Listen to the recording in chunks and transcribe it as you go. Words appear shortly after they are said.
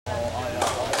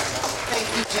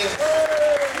Jim.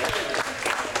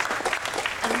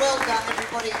 And well done,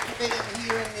 everybody, for being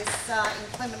here in this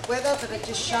inclement weather, but it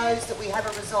just shows that we have a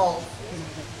resolve.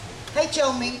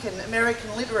 H.L. Mencken,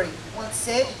 American literary, once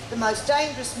said, "The most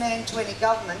dangerous man to any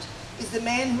government is the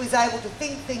man who is able to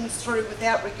think things through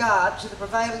without regard to the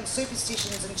prevailing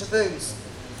superstitions and taboos."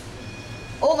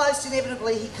 Almost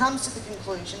inevitably, he comes to the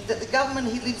conclusion that the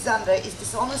government he lives under is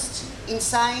dishonest,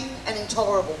 insane, and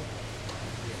intolerable.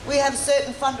 We have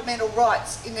certain fundamental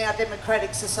rights in our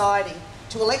democratic society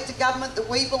to elect a government that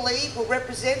we believe will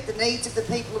represent the needs of the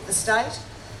people of the state,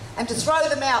 and to throw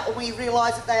them out when we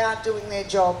realise that they aren't doing their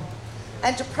job,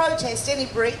 and to protest any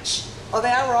breach of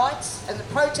our rights and to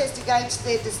protest against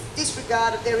their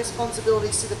disregard of their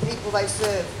responsibilities to the people they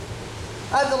serve.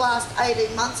 Over the last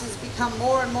 18 months, it has become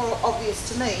more and more obvious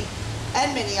to me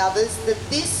and many others that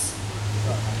this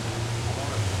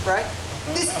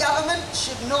government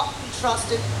should not be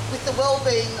trusted with the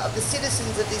well-being of the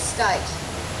citizens of this state.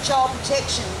 Child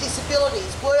protection,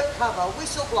 disabilities, work cover,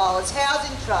 whistleblowers,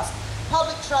 housing trust,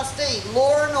 public trustee,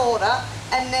 law and order,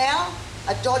 and now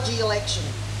a dodgy election.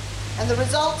 And the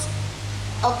results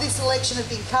of this election have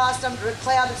been cast under a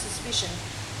cloud of suspicion,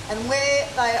 and where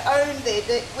by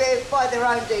their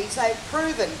own deeds they have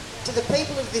proven to the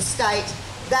people of this state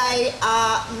they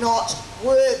are not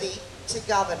worthy to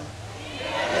govern.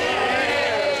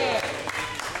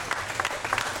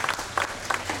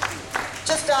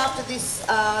 Just after this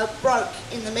broke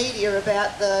in the media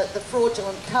about the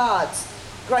fraudulent cards,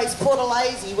 Grace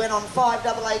Portalese went on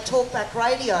 5AA Talkback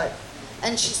Radio,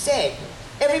 and she said,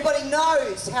 "Everybody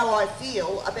knows how I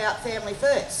feel about Family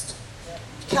First.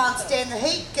 Can't stand the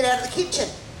heat, get out of the kitchen."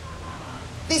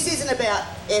 This isn't about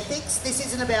ethics, this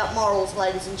isn't about morals,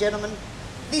 ladies and gentlemen.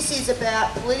 This is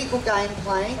about political game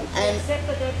playing and...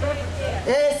 accepted their preference, yeah.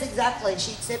 Yes, exactly.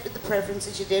 She accepted the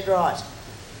preferences, you're dead right.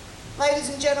 Ladies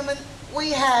and gentlemen,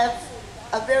 we have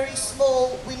a very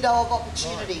small window of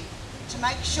opportunity to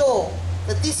make sure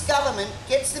that this government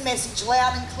gets the message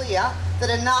loud and clear that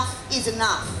enough is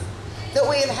enough. That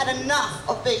we have had enough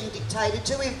of being dictated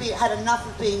to, we've had enough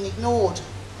of being ignored.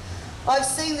 I've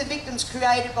seen the victims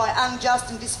created by unjust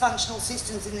and dysfunctional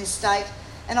systems in this state,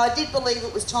 and I did believe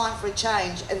it was time for a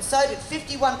change, and so did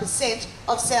 51%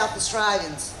 of South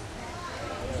Australians.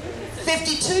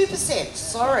 52%,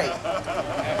 sorry. I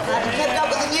haven't kept up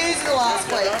with the news in the last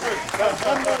week.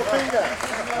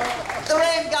 The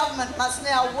Ram government must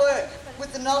now work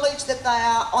with the knowledge that they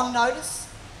are on notice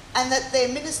and that their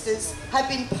ministers have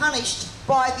been punished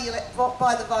by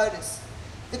the voters.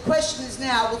 The question is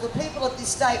now, will the people of this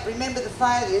state remember the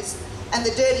failures and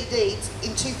the dirty deeds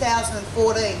in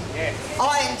 2014? Yes.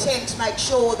 I intend to make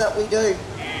sure that we do.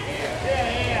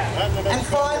 And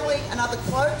finally, another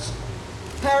quote.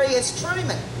 Harry S.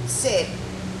 Truman said,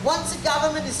 "Once a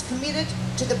government is committed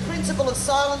to the principle of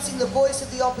silencing the voice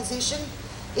of the opposition,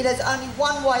 it has only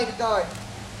one way to go.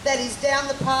 That is down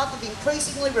the path of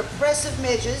increasingly repressive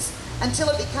measures until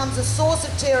it becomes a source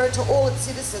of terror to all its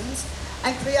citizens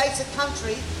and creates a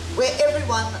country where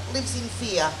everyone lives in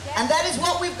fear." And that is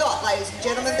what we've got, ladies and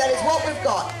gentlemen, that is what we've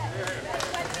got.